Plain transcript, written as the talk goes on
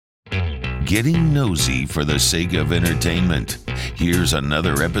getting nosy for the sake of entertainment. Here's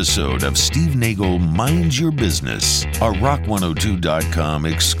another episode of Steve Nagel Minds Your Business, a Rock102.com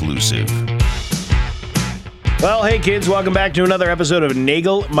exclusive. Well, hey kids, welcome back to another episode of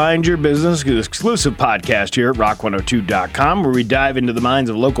Nagel Mind Your Business, the exclusive podcast here at Rock102.com, where we dive into the minds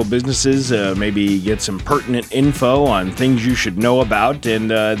of local businesses, maybe get some pertinent info on things you should know about, and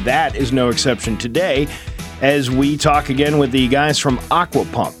that is no exception today, as we talk again with the guys from Aqua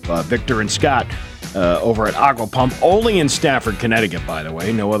Pump, Victor and Scott, over at Aqua Pump, only in Stafford, Connecticut, by the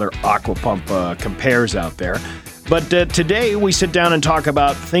way. No other Aqua Pump compares out there. But today we sit down and talk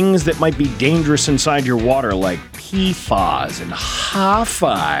about things that might be dangerous inside your water, like PFAS and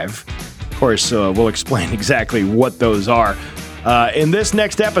H5. Of course, we'll explain exactly what those are in this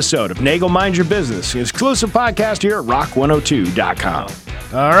next episode of Nagel Mind Your Business, exclusive podcast here at Rock102.com.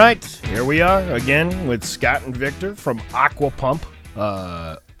 All right, here we are again with Scott and Victor from Aqua Pump,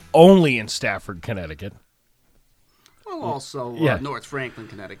 only in Stafford, Connecticut. Well, also North Franklin,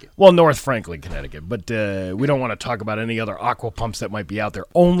 Connecticut. Well, North Franklin, Connecticut, but we don't want to talk about any other aqua pumps that might be out there.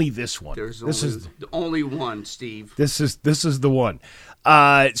 Only this one. This is the only one, Steve. This is the one.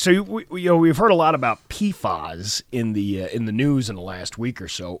 So we've heard a lot about PFAS in the news in the last week or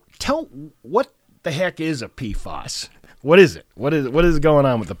so. What the heck is a PFAS? What is it? What is going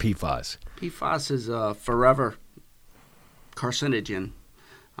on with the PFAS? PFAS is a forever carcinogen,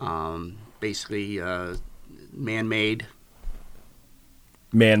 basically. Man-made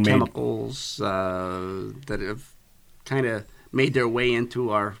chemicals that have kind of made their way into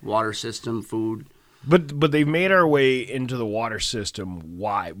our water system, food. But they've made our way into the water system.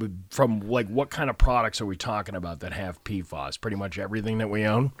 Why? From what kind of products are we talking about that have PFAS? Pretty much everything that we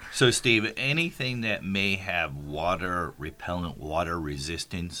own? So, Steve, anything that may have water repellent, water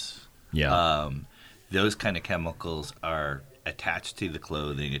resistance, those kind of chemicals are attached to the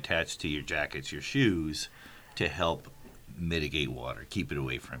clothing, attached to your jackets, your shoes, to help mitigate water, keep it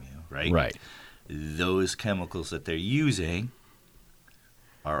away from you, right? Right. Those chemicals that they're using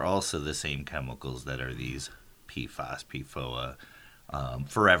are also the same chemicals that are these PFAS, PFOA,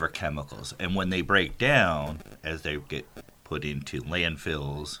 forever chemicals. And when they break down, as they get put into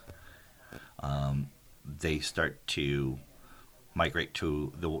landfills, they start to migrate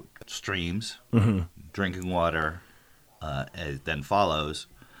to the streams, drinking water, then follows,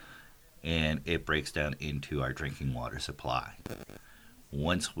 and it breaks down into our drinking water supply.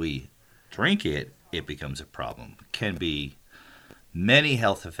 Once we drink it, it becomes a problem. It can be many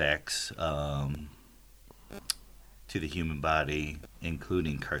health effects to the human body,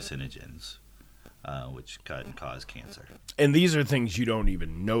 including carcinogens, which can cause cancer. And these are things you don't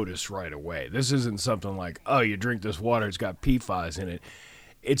even notice right away. This isn't something like, oh, you drink this water, it's got PFAS in it.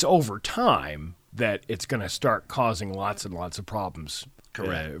 It's over time that it's going to start causing lots and lots of problems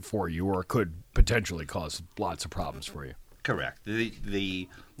for you, or could potentially cause lots of problems for you. Correct. The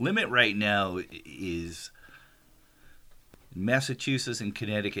limit right now is Massachusetts and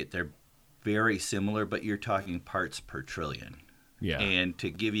Connecticut. They're very similar, but you're talking parts per trillion. Yeah. And to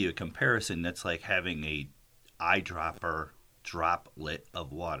give you a comparison, that's like having a eyedropper droplet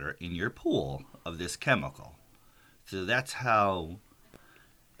of water in your pool of this chemical. So that's how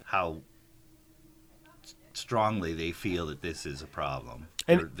strongly they feel that this is a problem.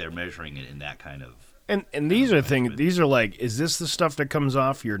 They're measuring it in that kind of... And these are things, these are like, is this the stuff that comes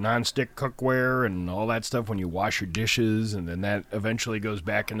off your nonstick cookware and all that stuff when you wash your dishes, and then that eventually goes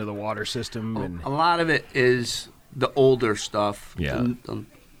back into the water system? And a lot of it is the older stuff. Yeah.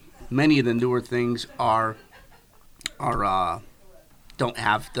 Many of the newer things are don't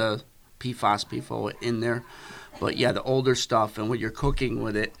have the PFAS, PFOA in there. But yeah, the older stuff, and when you're cooking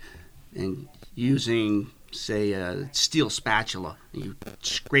with it and using, say, a steel spatula, you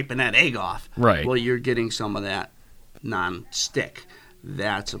scraping that egg off. Right. Well, you're getting some of that non-stick.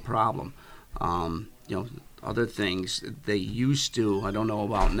 That's a problem. Other things they used to, I don't know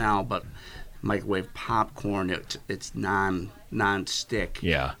about now, but microwave popcorn, it's non-stick.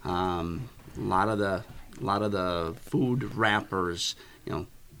 Yeah. A lot of the food wrappers, the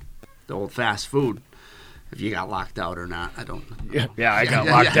old fast food. If you got locked out or not, I don't know. Yeah, I got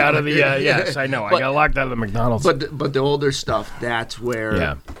locked out of the, yes, I know. I got locked out of the McDonald's. But the older stuff, that's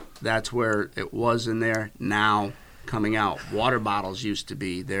where it was in there. Now coming out. Water bottles used to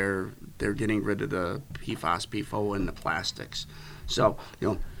be. They're getting rid of the PFAS, PFOA, and the plastics. So,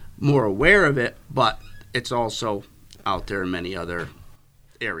 more aware of it, but it's also out there in many other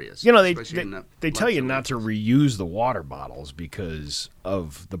areas. They tell you not to reuse the water bottles because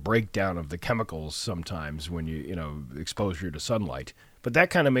of the breakdown of the chemicals sometimes when you exposure to sunlight. But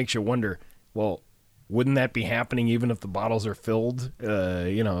that kind of makes you wonder, well, wouldn't that be happening even if the bottles are filled?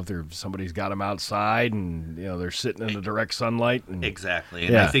 If somebody's got them outside and they're sitting in the direct sunlight. Exactly,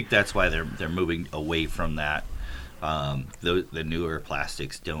 and I think that's why they're moving away from that. The newer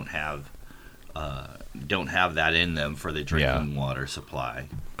plastics don't have that in them for the drinking water supply.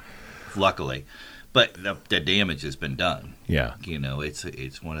 Luckily, but the damage has been done. Yeah,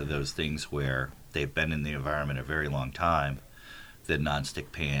 it's one of those things where they've been in the environment a very long time. The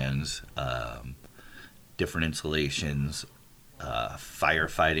nonstick pans, different insulations,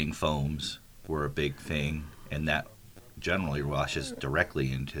 firefighting foams were a big thing, and that generally washes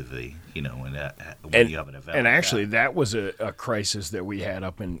directly into the when you have an event. And actually, that was a crisis that we had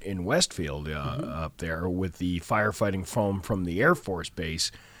up in Westfield, up there, with the firefighting foam from the Air Force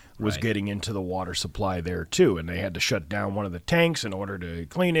Base was getting into the water supply there too, and they had to shut down one of the tanks in order to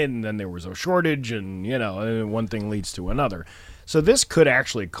clean it, and then there was a shortage, and one thing leads to another. So this could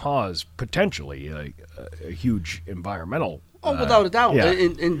actually cause potentially a huge environmental. Without a doubt. Yeah.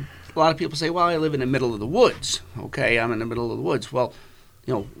 And a lot of people say, well, I live in the middle of the woods. Okay, I'm in the middle of the woods. Well,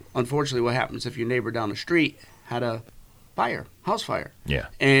 unfortunately what happens if your neighbor down the street had a fire, house fire? Yeah.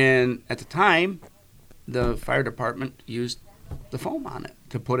 And at the time, the fire department used the foam on it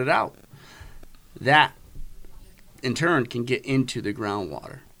to put it out. That, in turn, can get into the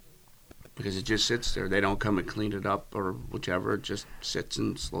groundwater because it just sits there. They don't come and clean it up or whichever. It just sits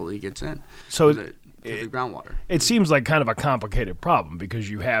and slowly gets in. So the groundwater. It seems like kind of a complicated problem because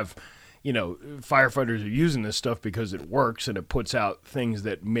you have, firefighters are using this stuff because it works and it puts out things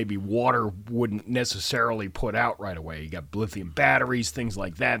that maybe water wouldn't necessarily put out right away. You got lithium batteries, things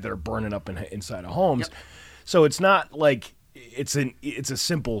like that are burning up inside of homes. Yep. So it's not like it's a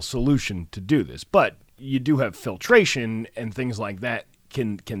simple solution to do this, but you do have filtration and things like that.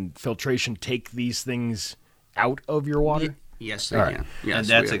 Can filtration take these things out of your water? Yes, they can. Yes, and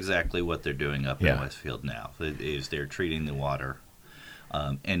that's exactly what they're doing up in Westfield now. Is they're treating the water,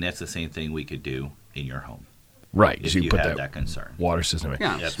 and that's the same thing we could do in your home. Right. If so you put have that that concern. Water system in.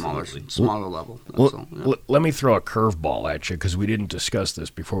 Yeah, smaller level. Let me throw a curveball at you because we didn't discuss this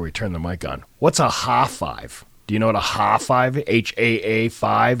before we turned the mic on. What's a HA5? Do you know what a HA5?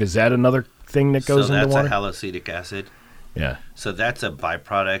 HAA5? Is that another thing that goes into water? So that's a haloacetic acid. Yeah. So that's a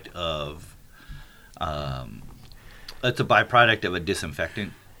byproduct of a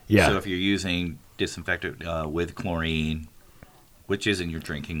disinfectant. Yeah. So if you're using disinfectant with chlorine, which is in your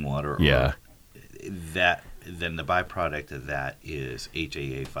drinking water, then the byproduct of that is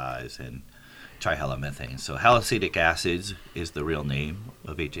HAA5s and trihalomethanes. So haloacetic acids is the real name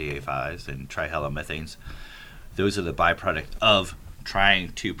of HAA5s, and trihalomethanes, those are the byproduct of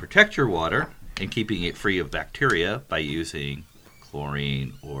trying to protect your water and keeping it free of bacteria by using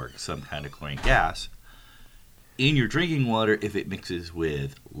chlorine or some kind of chlorine gas. In your drinking water, if it mixes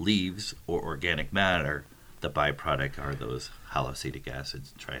with leaves or organic matter, the byproduct are those haloacetic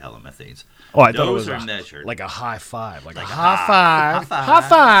acids, trihalomethanes. Oh, I thought it was measured. Like a high five. Like a high five. High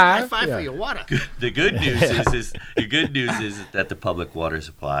five. High five for your water. The good news is that the public water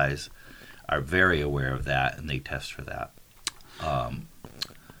supplies are very aware of that, and they test for that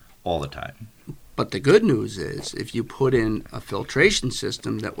all the time. But the good news is if you put in a filtration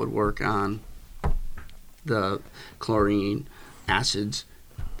system that would work on the chlorine acids,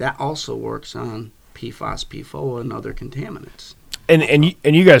 that also works on PFAS, PFOA, and other contaminants. And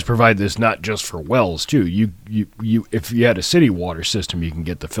you guys provide this not just for wells too. You if you had a city water system, you can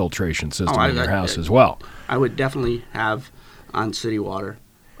get the filtration system in your house as well. I would definitely have on city water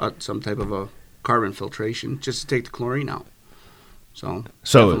some type of a carbon filtration just to take the chlorine out. So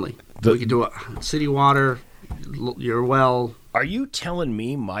definitely we could do it city water, your well. Are you telling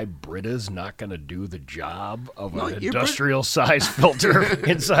me my Brita's not going to do the job of an industrial-sized filter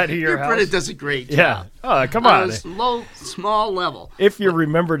inside of your house? Your Brita does a great job. Yeah. Oh, come on. Small level. If you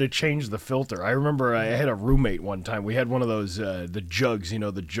remember to change the filter. I remember I had a roommate one time. We had one of those, the jugs,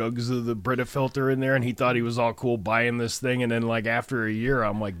 the jugs of the Brita filter in there, and he thought he was all cool buying this thing. And then, after a year,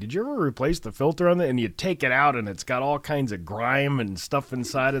 I'm like, did you ever replace the filter on it? And you take it out, and it's got all kinds of grime and stuff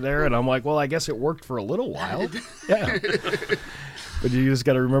inside of there. And I'm like, well, I guess it worked for a little while. Yeah. But you just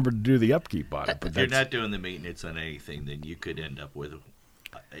got to remember to do the upkeep on it. But if you're not doing the maintenance on anything, then you could end up with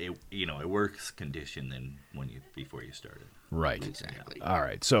a worse condition than before you started. Right. Exactly. Yeah. All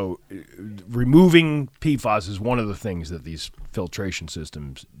right. So removing PFAS is one of the things that these filtration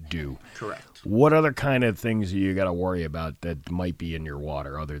systems do. Correct. What other kind of things do you got to worry about that might be in your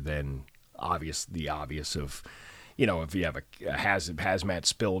water other than the obvious of, if you have a hazmat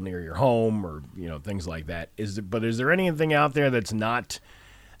spill near your home or, things like that? Is there anything out there that's not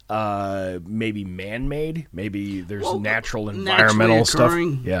maybe man-made, maybe there's natural environmental stuff.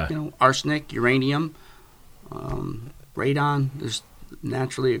 Yeah, arsenic, uranium, radon. There's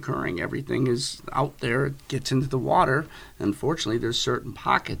naturally occurring. Everything is out there. It gets into the water. Unfortunately, there's certain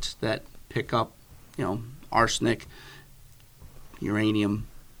pockets that pick up, arsenic, uranium,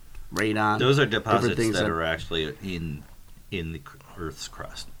 radon. Those are deposits that are actually in the Earth's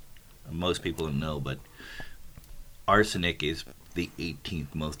crust. Most people don't know, but arsenic is the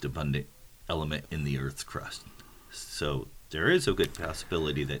 18th most abundant element in the Earth's crust. So there is a good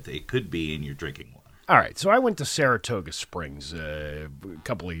possibility that they could be in your drinking water. All right, so I went to Saratoga Springs a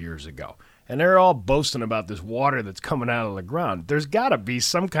couple of years ago, and they're all boasting about this water that's coming out of the ground. There's got to be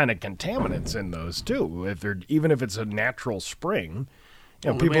some kind of contaminants in those too. Even if it's a natural spring,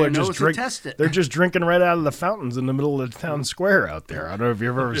 people are just they're just drinking right out of the fountains in the middle of the town square out there. I don't know if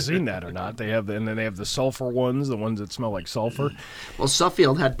you've ever seen that or not. And then they have the sulfur ones, the ones that smell like sulfur. Well,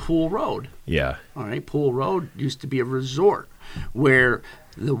 Suffield had Pool Road. Yeah. All right, Pool Road used to be a resort where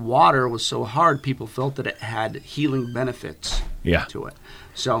the water was so hard, people felt that it had healing benefits to it.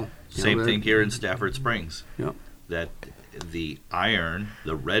 So same thing here in Stafford Springs. Yep. That the iron,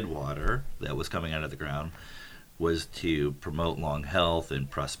 the red water that was coming out of the ground, was to promote long health and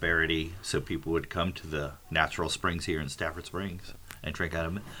prosperity, so people would come to the natural springs here in Stafford Springs and drink out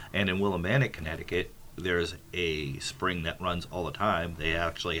of them. And in Willimantic, Connecticut, there's a spring that runs all the time. They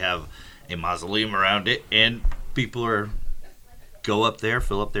actually have a mausoleum around it, and people go up there,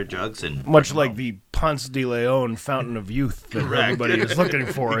 fill up their jugs, and much like the Ponce de Leon Fountain of Youth that everybody is looking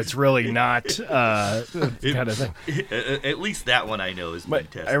for. It's really not the kind of thing. At least that one I know is been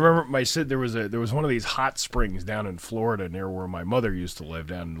tested. I remember there was one of these hot springs down in Florida near where my mother used to live,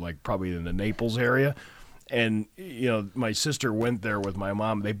 down probably in the Naples area. And, my sister went there with my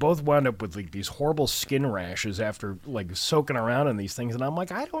mom. They both wound up with these horrible skin rashes after soaking around in these things. And I'm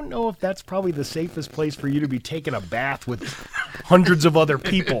like, I don't know if that's probably the safest place for you to be taking a bath with hundreds of other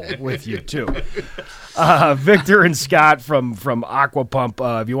people with you too. Victor and Scott from Aqua Pump.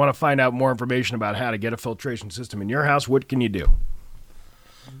 If you want to find out more information about how to get a filtration system in your house, what can you do?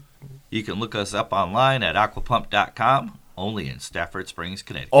 You can look us up online at aquapump.com. Only in Stafford Springs,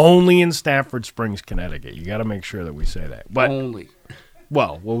 Connecticut. Only in Stafford Springs, Connecticut. You got to make sure that we say that. But only.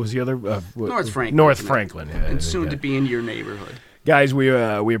 Well, what was the other? North Franklin. North Franklin. And soon to be in your neighborhood. Guys, we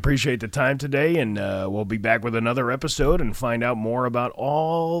appreciate the time today, and we'll be back with another episode and find out more about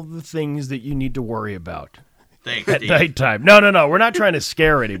all the things that you need to worry about. Thanks, at Steve. nighttime. No. We're not trying to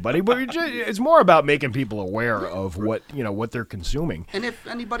scare anybody, but it's more about making people aware of what they're consuming. And if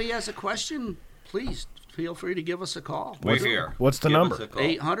anybody has a question, please feel free to give us a call. We're here. What's the number?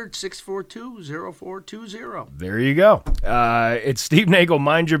 800-642-0420. There you go. It's Steve Nagel,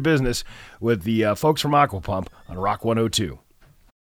 Mind Your Business, with the folks from Aqua Pump on Rock 102.